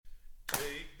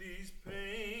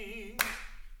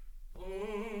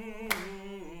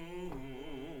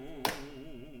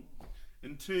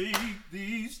take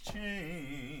these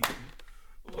chains.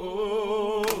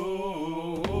 Oh.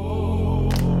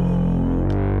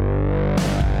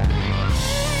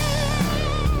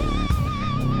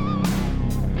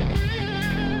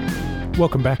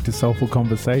 Welcome back to Soulful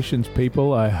Conversations,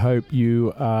 people. I hope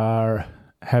you are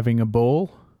having a ball.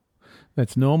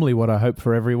 That's normally what I hope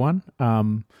for everyone.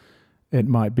 It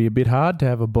might be a bit hard to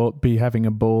have be having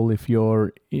a ball if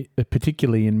you're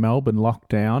particularly in Melbourne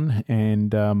lockdown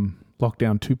and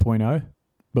lockdown 2.0.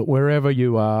 But wherever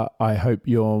you are, I hope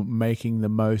you're making the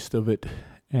most of it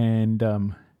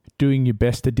and doing your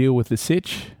best to deal with the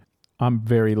sitch. I'm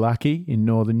very lucky in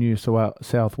northern New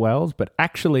South Wales, but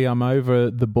actually I'm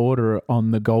over the border on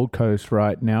the Gold Coast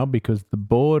right now because the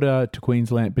border to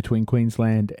Queensland, between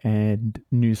Queensland and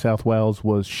New South Wales,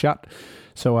 was shut.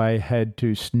 So I had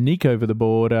to sneak over the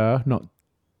border,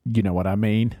 you know what I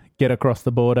mean, get across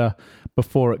the border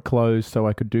before it closed so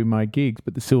I could do my gigs.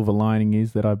 But the silver lining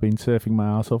is that I've been surfing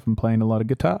my ass off and playing a lot of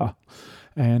guitar.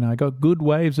 And I got good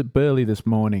waves at Burleigh this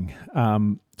morning.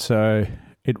 So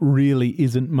it really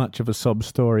isn't much of a sob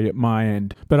story at my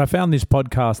end. But I found this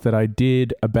podcast that I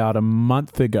did about a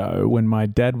month ago when my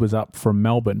dad was up from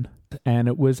Melbourne. And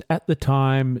it was at the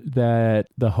time that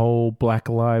the whole Black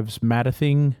Lives Matter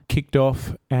thing kicked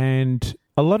off. And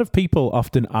a lot of people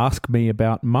often ask me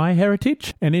about my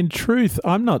heritage. And in truth,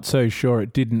 I'm not so sure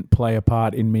it didn't play a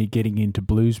part in me getting into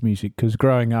blues music. Because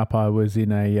growing up, I was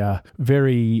in a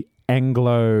very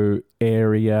Anglo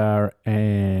area,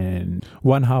 and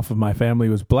one half of my family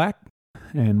was black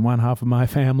and one half of my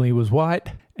family was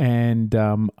white, and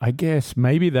I guess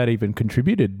maybe that even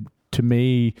contributed to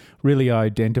me really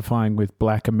identifying with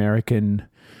Black American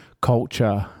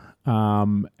culture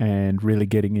and really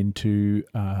getting into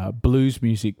blues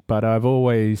music. But I've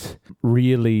always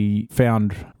really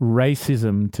found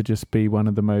racism to just be one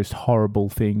of the most horrible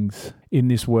things in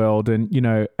this world. And, you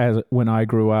know, when I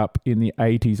grew up in the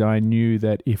 80s, I knew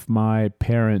that if my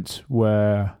parents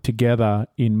were together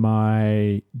in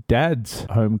my dad's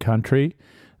home country,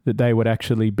 that they would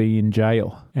actually be in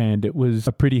jail. And it was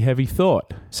a pretty heavy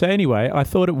thought. So anyway, I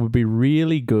thought it would be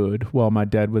really good while my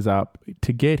dad was up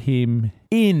to get him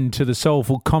into the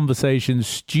Soulful Conversations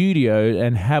studio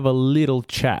and have a little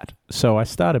chat. So I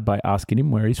started by asking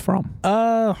him where he's from.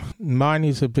 Mine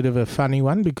is a bit of a funny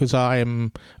one because I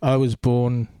was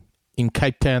born in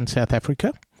Cape Town, South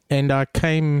Africa. And I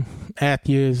came out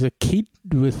here as a kid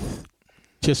with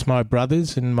just my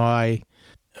brothers and my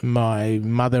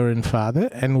mother and father,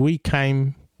 and we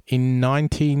came in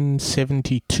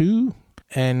 1972,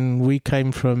 and we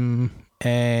came from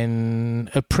an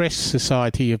oppressed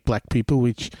society of black people,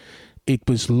 which it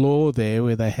was law there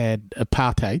where they had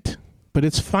apartheid. But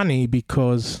it's funny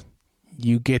because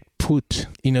you get put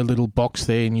in a little box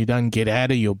there and you don't get out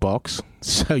of your box.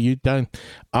 So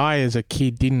I as a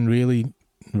kid didn't really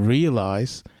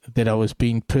realise that I was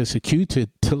being persecuted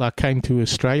till I came to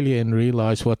Australia and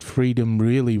realised what freedom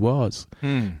really was.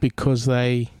 Because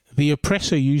the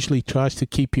oppressor usually tries to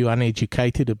keep you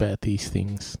uneducated about these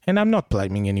things. And I'm not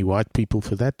blaming any white people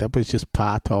for that. That was just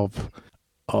part of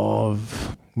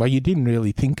well, you didn't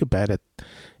really think about it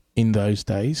in those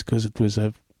days because it was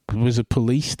a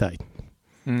police state.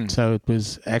 So it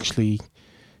was actually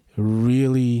a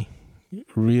really,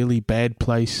 really bad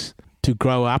place to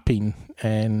grow up in.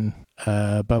 And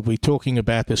but we're talking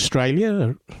about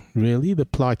Australia, really, the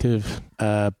plight of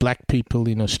black people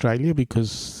in Australia,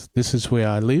 because this is where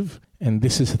I live and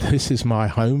this is my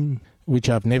home, which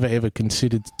I've never ever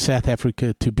considered South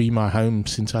Africa to be my home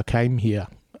since I came here.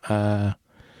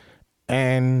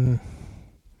 And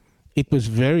it was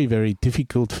very, very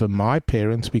difficult for my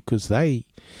parents because I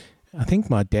think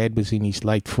my dad was in his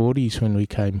late 40s when we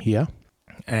came here.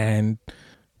 And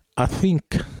I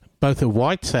think both a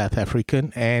white South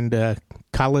African and a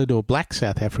coloured or black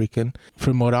South African,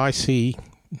 from what I see,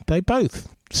 they both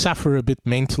suffer a bit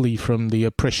mentally from the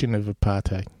oppression of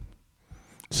apartheid.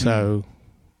 So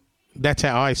that's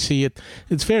how I see it.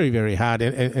 It's very, very hard.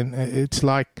 And it's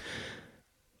like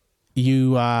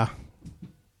you are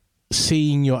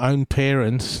seeing your own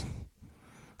parents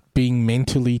being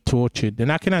mentally tortured.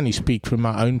 And I can only speak from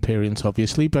my own parents,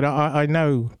 obviously, but I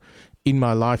know in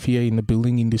my life here in the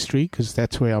building industry, because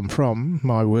that's where I'm from,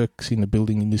 my work's in the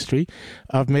building industry,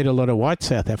 I've met a lot of white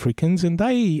South Africans and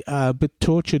they are a bit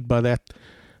tortured by that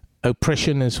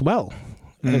oppression as well.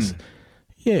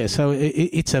 So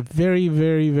it's a very,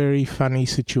 very, very funny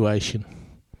situation.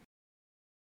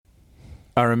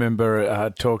 I remember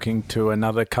talking to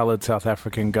another coloured South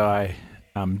African guy,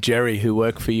 Jerry, who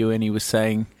worked for you, and he was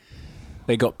saying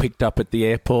they got picked up at the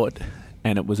airport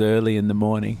and it was early in the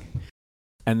morning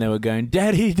and they were going,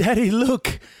 Daddy,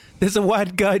 look, There's a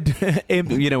white guy,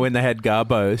 you know, when they had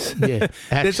garbos. Yeah,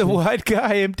 There's a white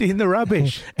guy emptying the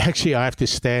rubbish. Actually, I have to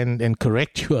stand and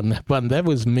correct you on that one. That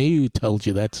was me who told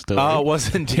you that story. Oh, it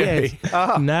wasn't Jerry? Yes.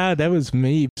 Oh. No, that was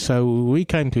me. So we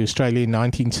came to Australia in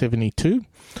 1972,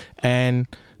 and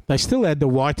they still had the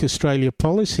White Australia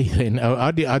policy then.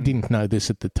 I didn't know this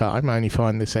at the time. I only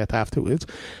find this out afterwards.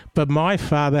 But my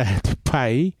father had to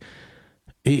pay.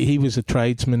 He was a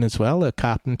tradesman as well, a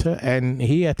carpenter, and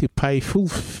he had to pay full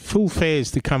fares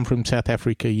to come from South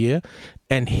Africa a year.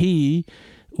 And he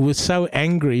was so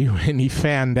angry when he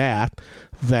found out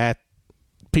that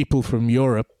people from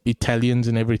Europe, Italians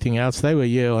and everything else, they were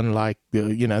here on like,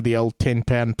 you know, the old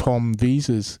 £10 POM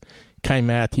visas, came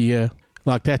out here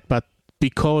like that. But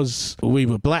because we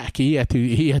were black, he had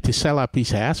to sell up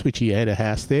his house, which he had a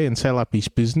house there, and sell up his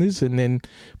business, and then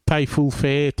pay full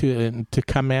fare to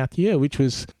come out here, which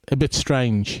was a bit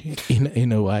strange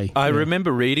in a way. I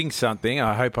remember reading something.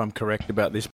 I hope I'm correct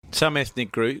about this. Some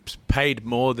ethnic groups paid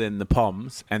more than the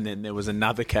POMs, and then there was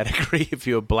another category. If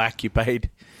you were black, you paid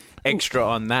extra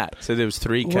on that. So there was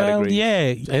 3 categories. Well,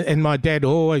 yeah, and my dad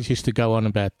always used to go on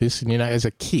about this. And, you know, as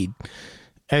a kid,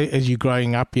 as you're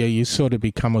growing up here, you sort of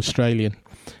become Australian.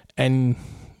 And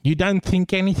you don't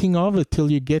think anything of it till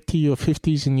you get to your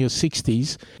 50s and your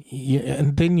 60s.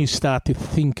 And then you start to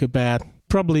think about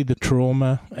probably the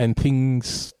trauma and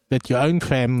things that your own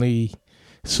family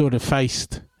sort of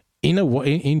faced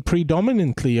in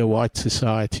predominantly a white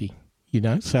society, you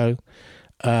know. So,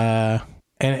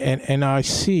 and I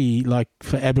see, like,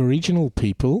 for Aboriginal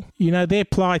people, you know, their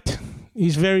plight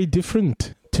is very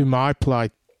different to my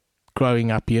plight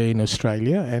growing up here in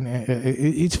Australia, and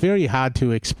it's very hard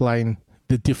to explain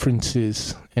the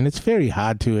differences, and it's very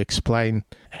hard to explain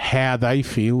how they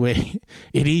feel. Where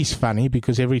it is funny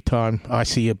because every time I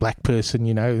see a black person,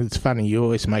 you know, it's funny, you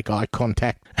always make eye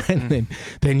contact, and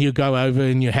then you go over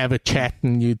and you have a chat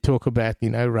and you talk about, you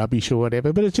know, rubbish or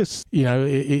whatever. But it's just, you know,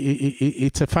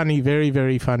 it's a funny, very,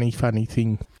 very funny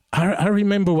thing. I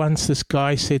remember once this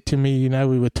guy said to me, you know,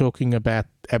 we were talking about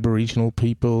Aboriginal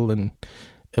people, and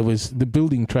it was the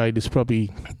building trade is probably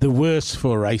the worst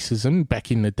for racism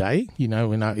back in the day, you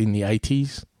know, in the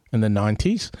 80s and the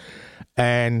 90s.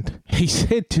 And he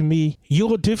said to me,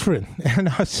 "You're different." And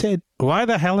I said, "Why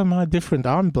the hell am I different?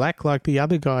 I'm black like the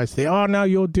other guys." They, "Oh, no,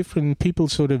 you're different. People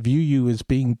sort of view you as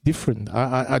being different."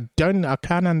 I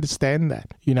can't understand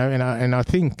that, you know, and I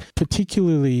think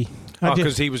particularly...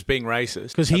 because he was being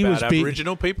racist about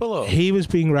Aboriginal people? Or? He was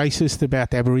being racist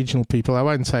about Aboriginal people. I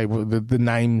won't say the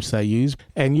names they use.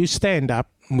 And you stand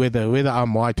up, whether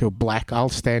I'm white or black, I'll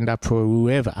stand up for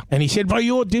whoever. And he said, "Well,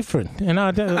 you're different." And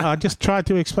I just tried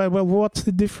to explain, well, what's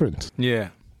the difference? Yeah.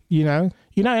 You know,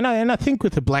 and I think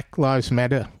with the Black Lives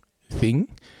Matter thing,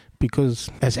 because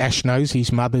as Ash knows,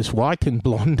 his mother's white and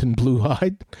blonde and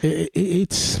blue-eyed,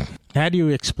 it's, how do you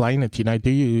explain it? You know, do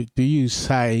you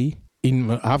say...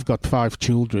 I've got 5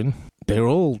 children. They're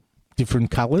all different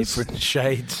colours. Different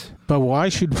shades. But why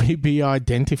should we be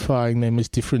identifying them as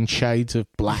different shades of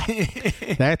black?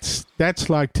 That's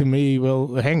like, to me,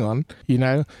 well, hang on, you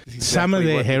know, exactly some of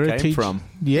their heritage... from.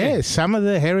 Yeah, some of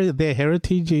their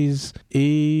heritage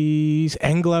is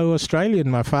Anglo-Australian.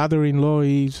 My father-in-law,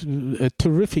 he's a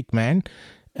terrific man,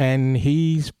 and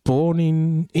he's born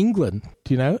in England,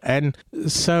 you know, and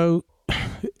so...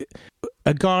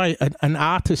 A guy, an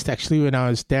artist, actually, when I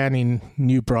was down in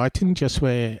New Brighton, just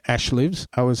where Ash lives,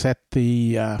 I was at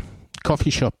the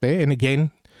coffee shop there. And again,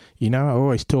 you know, I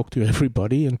always talk to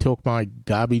everybody and talk my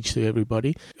garbage to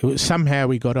everybody. Somehow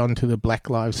we got onto the Black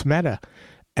Lives Matter.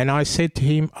 And I said to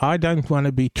him, I don't want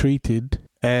to be treated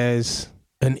as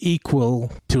an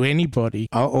equal to anybody.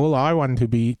 All I want to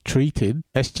be treated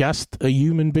as just a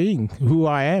human being, who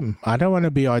I am. I don't want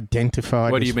to be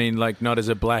identified. What do you mean, like not as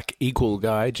a black equal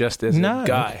guy, just as a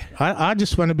guy? I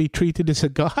just want to be treated as a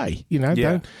guy. You know,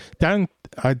 yeah. Don't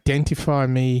identify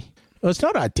me. Well, it's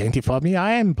not identify me.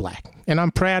 I am black, and I'm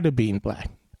proud of being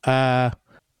black.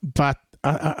 But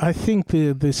I think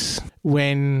this,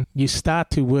 when you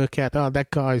start to work out, oh, that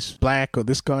guy's black, or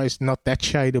this guy's not that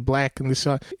shade of black, and this,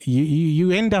 you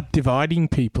end up dividing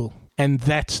people, and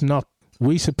that's not.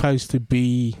 We're supposed to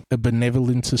be a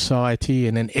benevolent society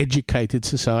and an educated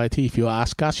society. If you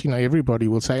ask us, you know, everybody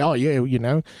will say, "Oh, yeah, you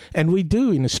know," and we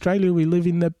do. In Australia, we live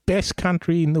in the best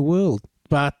country in the world.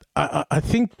 But I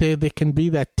think there can be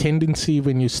that tendency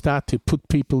when you start to put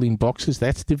people in boxes,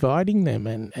 that's dividing them,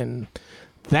 and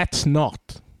that's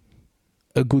not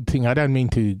a good thing. I don't mean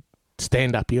to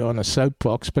stand up here on a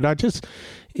soapbox, but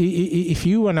if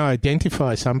you want to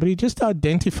identify somebody, just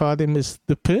identify them as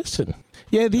the person.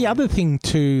 Yeah, the other thing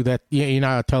too that,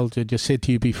 I just said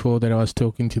to you before that I was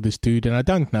talking to this dude and I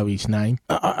don't know his name.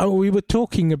 We were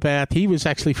talking about, he was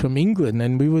actually from England,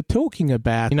 and we were talking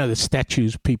about, the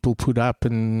statues people put up,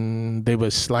 and there were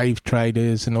slave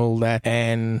traders and all that,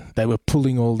 and they were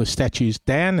pulling all the statues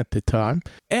down at the time.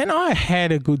 And I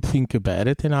had a good think about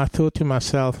it, and I thought to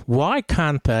myself, why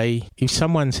can't they, if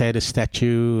someone's had a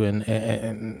statue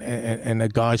and a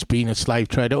guy's been a slave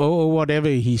trader or whatever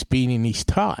he's been in his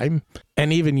time,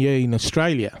 and even here in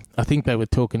Australia, I think they were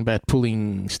talking about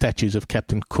pulling statues of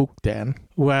Captain Cook down.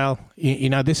 Well,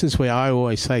 this is where I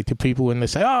always say to people when they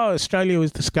say, Australia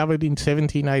was discovered in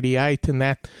 1788 and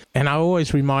that. And I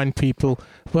always remind people,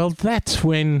 well, that's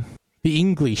when the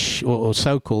English, or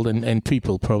so-called, and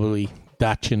people probably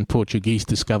Dutch and Portuguese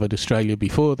discovered Australia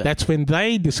before that. That's when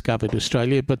they discovered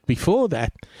Australia. But before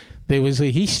that, there was a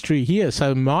history here.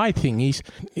 So my thing is,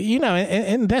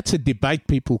 and that's a debate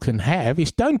people can have,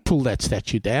 is don't pull that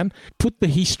statue down. Put the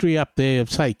history up there of,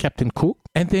 say, Captain Cook,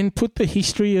 and then put the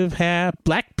history of how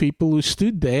black people who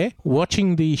stood there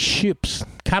watching these ships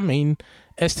come in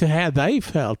as to how they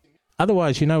felt.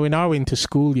 Otherwise, when I went to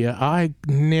school here, I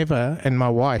never, and my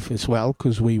wife as well,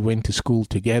 because we went to school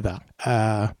together,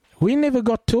 we never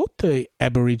got taught the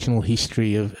Aboriginal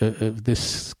history of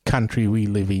this country we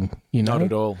live in, Not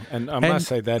at all. And I must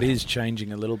say that is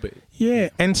changing a little bit. Yeah,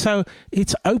 and so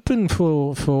it's open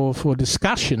for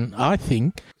discussion, I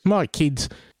think. My kids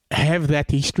have that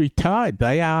history tied.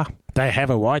 They have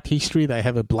a white history, they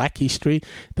have a black history,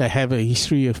 they have a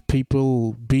history of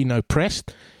people being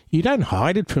oppressed. You don't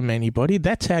hide it from anybody.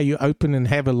 That's how you open and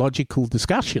have a logical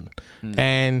discussion.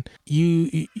 And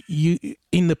you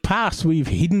in the past, we've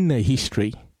hidden the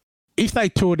history. If they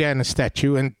tore down a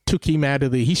statue and took him out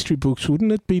of the history books,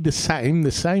 wouldn't it be the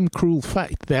same cruel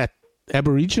fate that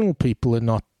Aboriginal people are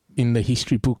not in the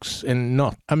history books and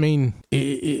not? I mean,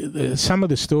 some of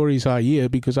the stories I hear,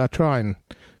 because I try and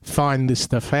find this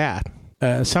stuff out,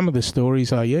 some of the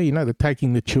stories I hear, they're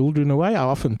taking the children away. I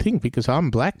often think, because I'm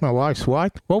black, my wife's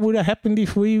white, what would have happened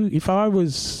if I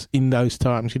was in those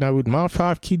times? Would my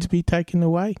 5 kids be taken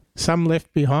away? Some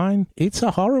left behind? It's a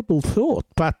horrible thought,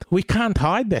 but we can't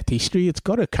hide that history. It's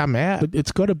got to come out.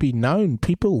 It's got to be known.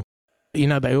 People,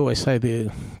 they always say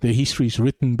the history's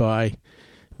written by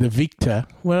the victor.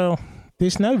 Well,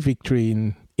 there's no victory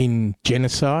in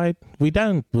genocide. We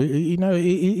don't,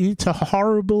 it's a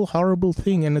horrible, horrible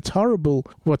thing, and it's horrible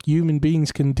what human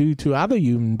beings can do to other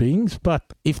human beings.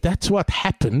 But if that's what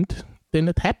happened, then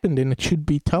it happened and it should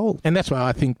be told. And that's why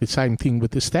I think the same thing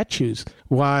with the statues.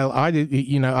 While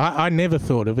I never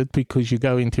thought of it, because you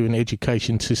go into an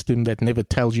education system that never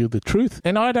tells you the truth.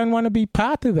 And I don't want to be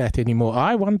part of that anymore.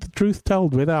 I want the truth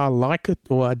told, whether I like it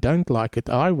or I don't like it.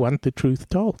 I want the truth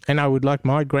told. And I would like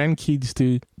my grandkids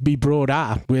to be brought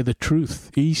up where the truth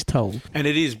is told. And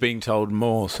it is being told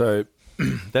more, so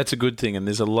that's a good thing. And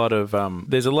there's a lot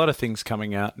of things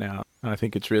coming out now. And I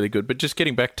think it's really good. But just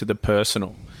getting back to the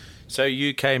personal. So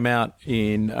you came out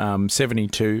in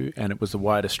 72, and it was the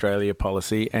White Australia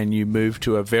policy, and you moved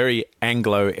to a very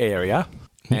Anglo area.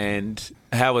 And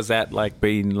how was that like,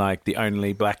 being like the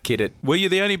only black kid were you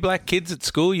the only black kids at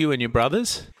school, you and your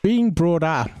brothers? Being brought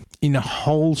up in a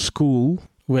whole school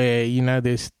where,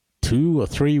 there's 2 or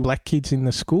 3 black kids in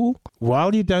the school,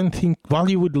 while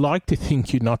you would like to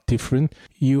think you're not different,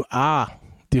 you are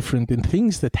different. And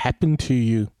things that happen to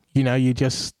you, you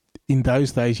just, in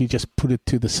those days, you just put it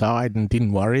to the side and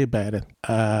didn't worry about it.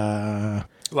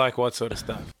 Like what sort of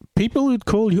stuff? People would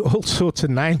call you all sorts of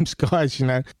names, guys,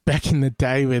 back in the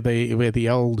day where the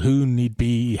old hoon, he'd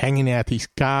be hanging out his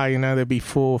car, there'd be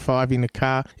 4 or 5 in the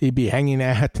car, he'd be hanging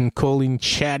out and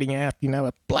shouting out,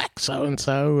 a black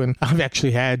so-and-so. And I've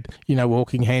actually had,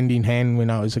 walking hand in hand when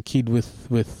I was a kid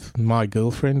with my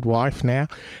girlfriend, wife now,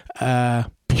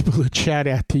 people would shout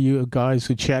out to you, guys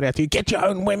would shout out to you, get your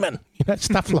own women,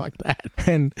 stuff like that.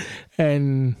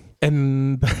 And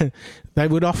they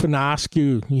would often ask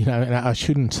you, and I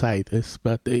shouldn't say this,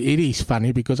 but it is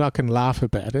funny because I can laugh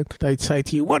about it. They'd say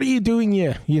to you, what are you doing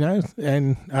here?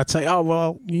 And I'd say, oh,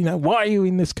 well, why are you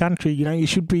in this country? You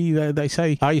should be, they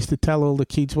say, I used to tell all the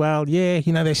kids, well, yeah,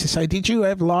 they used to say, did you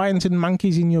have lions and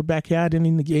monkeys in your backyard? And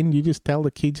in the end, you just tell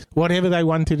the kids whatever they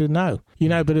wanted to know,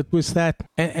 but it was that.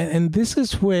 And this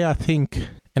is where I think,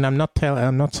 and I'm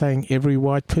not saying every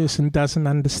white person doesn't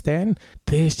understand.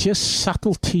 There's just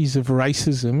subtleties of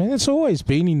racism, and it's always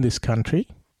been in this country.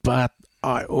 But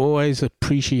I always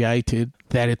appreciated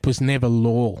that it was never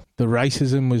law. The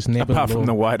racism was never Apart law. from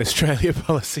the White Australia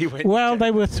policy. Well,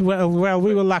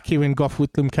 we were lucky when Gough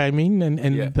Whitlam came in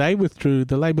and they withdrew,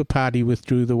 the Labor Party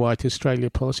withdrew the White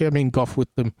Australia policy. I mean, Gough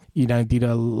Whitlam, did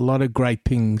a lot of great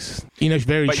things in a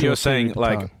very short period of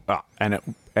time. But you're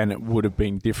saying, and it would have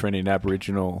been different in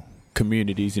Aboriginal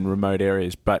communities in remote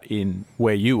areas, but in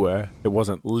where you were, it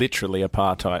wasn't literally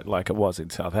apartheid like it was in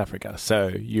South Africa. So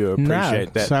you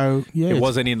appreciate that. So, it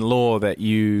wasn't in law that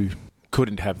you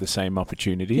couldn't have the same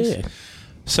opportunities. Yeah.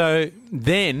 So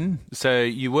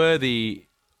you were the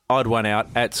odd one out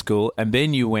at school, and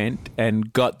then you went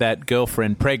and got that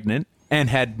girlfriend pregnant and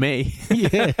had me.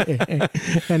 Yeah.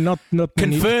 And not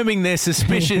confirming their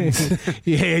suspicions.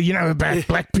 Yeah, about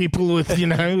black people with,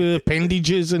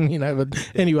 appendages and,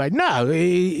 but anyway, no. How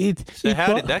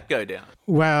did that go down?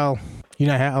 Well,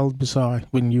 how old was I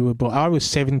when you were born? I was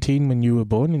 17 when you were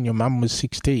born and your mum was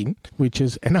 16,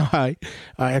 and I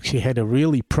actually had a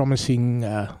really promising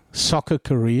soccer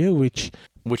career, which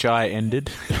I ended.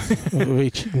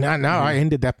 I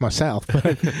ended that myself.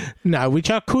 But which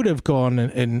I could have gone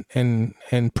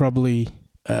and probably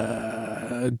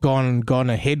gone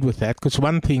ahead with that. Because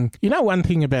one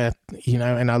thing about,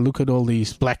 and I look at all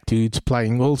these black dudes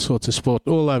playing all sorts of sport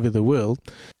all over the world,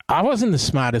 I wasn't the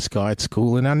smartest guy at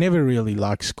school and I never really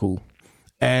liked school.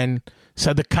 And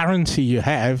so the currency you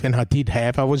have, and I did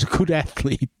have, I was a good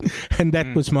athlete, and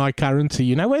that was my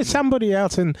currency, where somebody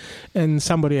else and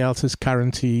somebody else's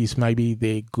currency is maybe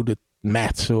they're good at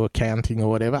maths or accounting or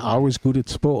whatever. I was good at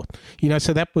sport,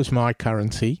 so that was my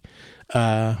currency.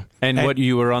 And what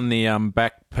you were on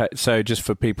the so just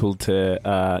for people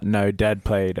to know, Dad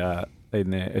played in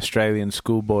the Australian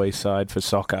schoolboy side for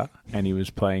soccer, and he was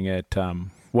playing at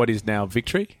what is now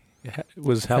Victory.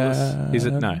 Was Hellas? Is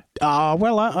it? No.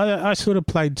 Well, I sort of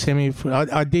played semi.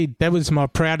 I did. That was my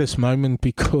proudest moment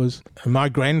because my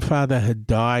grandfather had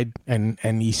died and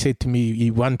he said to me he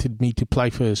wanted me to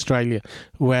play for Australia.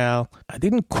 Well, I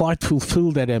didn't quite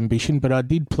fulfill that ambition, but I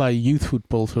did play youth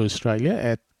football for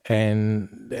Australia.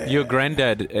 Your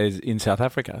granddad is in South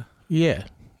Africa? Yeah.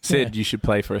 Said you should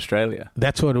play for Australia.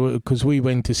 That's what, because we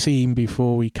went to see him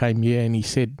before we came here, and he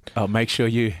said, "Oh, make sure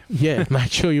you." Yeah,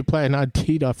 make sure you play, and I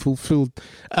did. I fulfilled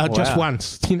just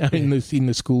once, in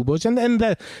the schoolboys, and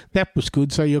that was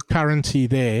good. So your currency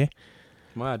there.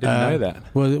 Wow, I didn't know that.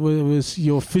 Well, it was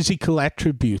your physical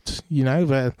attributes,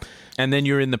 And then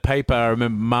you're in the paper. I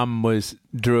remember Mum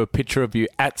drew a picture of you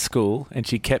at school, and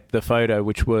she kept the photo,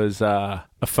 which was a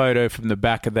photo from the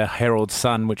back of the Herald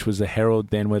Sun, which was the Herald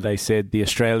then, where they said the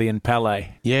Australian Pele.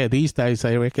 Yeah, these days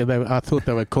they reckon I thought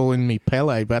they were calling me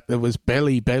Pele, but it was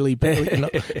belly,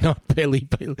 not belly.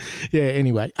 Yeah.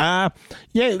 Anyway,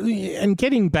 and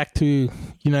getting back to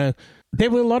there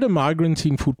were a lot of migrants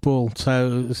in football,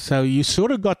 so you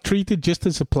sort of got treated just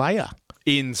as a player.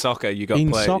 In soccer, you got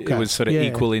played. Soccer, it was sort of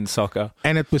equal in soccer.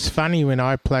 And it was funny when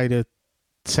I played at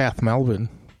South Melbourne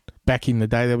back in the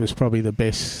day. That was probably the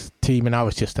best team, and I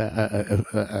was just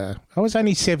I was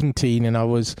only 17, and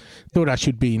thought I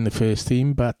should be in the first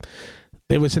team, but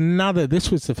there was another.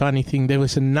 This was the funny thing. There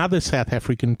was another South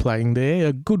African playing there,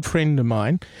 a good friend of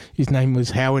mine. His name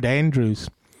was Howard Andrews.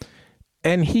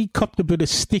 And he copped a bit of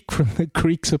stick from the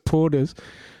Greek supporters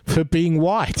for being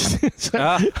white. So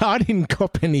I didn't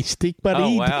cop any stick, but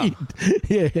he did.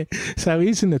 Yeah. So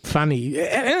isn't it funny?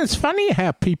 And it's funny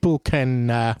how people can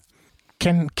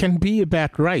be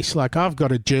about race. Like I've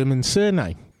got a German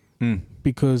surname.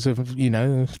 Because of,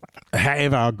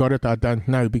 however I got it, I don't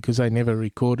know because they never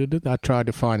recorded it. I tried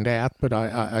to find out, but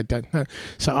I don't know.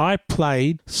 So I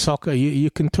played soccer.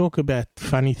 You can talk about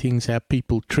funny things, how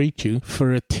people treat you,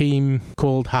 for a team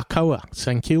called Hakoah,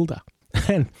 St Kilda.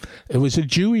 And it was a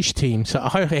Jewish team. So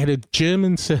I had a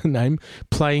German surname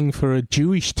playing for a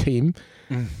Jewish team.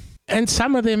 And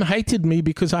some of them hated me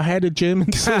because I had a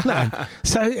German surname.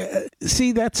 So,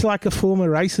 see, that's like a form of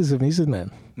racism, isn't it?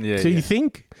 Yeah. So you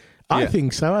think? I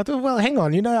think so. I thought, well, hang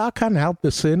on, I can't help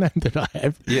the surname that I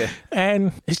have. Yeah.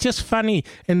 And it's just funny.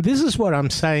 And this is what I'm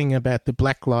saying about the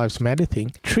Black Lives Matter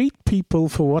thing. Treat people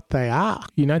for what they are.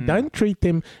 Don't treat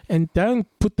them and don't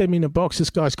put them in a box. This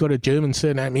guy's got a German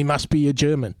surname. He must be a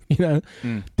German.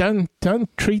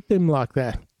 Don't treat them like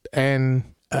that. And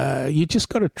you just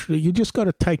got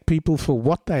to take people for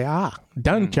what they are.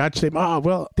 Don't judge them. Oh,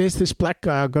 well, there's this black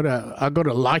guy. I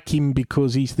gotta like him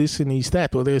because he's this and he's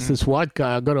that. Or there's this white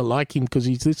guy. I gotta like him because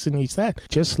he's this and he's that.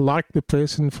 Just like the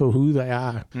person for who they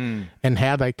are and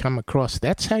how they come across.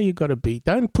 That's how you got to be.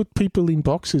 Don't put people in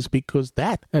boxes because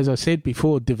that, as I said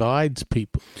before, divides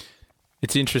people.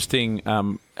 It's interesting.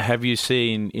 Have you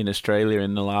seen in Australia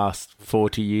in the last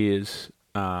 40 years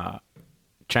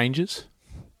changes?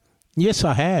 Yes,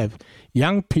 I have.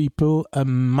 Young people are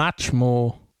much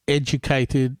more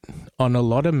educated on a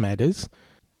lot of matters.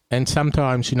 And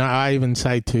sometimes, I even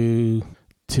say to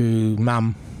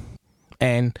mum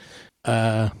and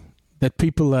that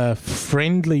people are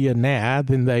friendlier now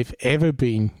than they've ever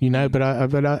been, But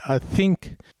I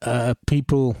think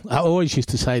people, I always used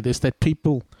to say this, that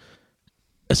people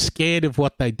are scared of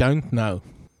what they don't know,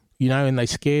 and they're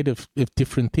scared of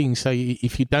different things. So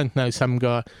if you don't know some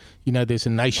guy, there's a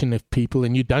nation of people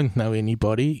and you don't know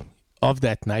anybody of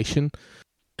that nation,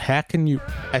 how can you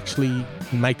actually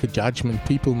make a judgment?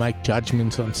 People make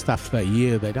judgments on stuff they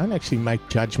hear. They don't actually make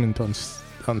judgment on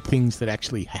things that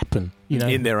actually happen,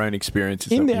 in their own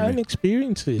experiences. In their own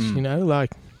experiences,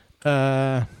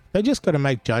 they just got to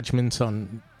make judgments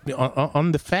on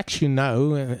the facts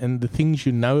and the things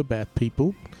about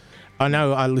people. I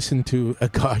know I listen to a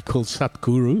guy called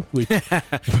Satguru. Which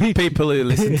people who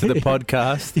listen to the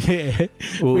podcast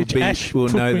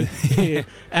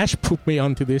Ash put me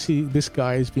onto this. This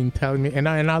guy has been telling me, and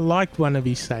I liked one of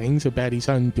his sayings about his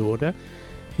own daughter.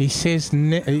 He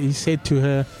said to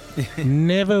her,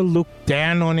 never look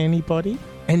down on anybody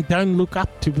and don't look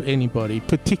up to anybody,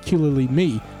 particularly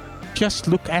me. Just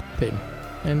look at them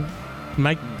and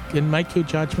make your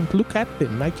judgment. Look at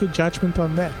them, make your judgment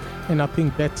on that. And I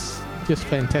think that's just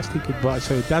fantastic advice.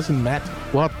 So it doesn't matter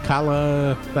what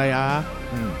colour they are.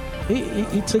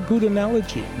 It's a good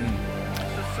analogy.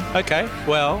 Okay,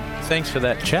 well, thanks for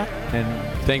that chat and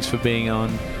thanks for being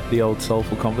on the Old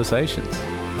Soulful Conversations.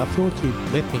 I thought you'd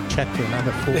let me chat for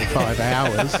another 4 or 5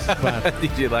 hours. But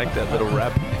did you like that little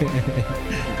rap?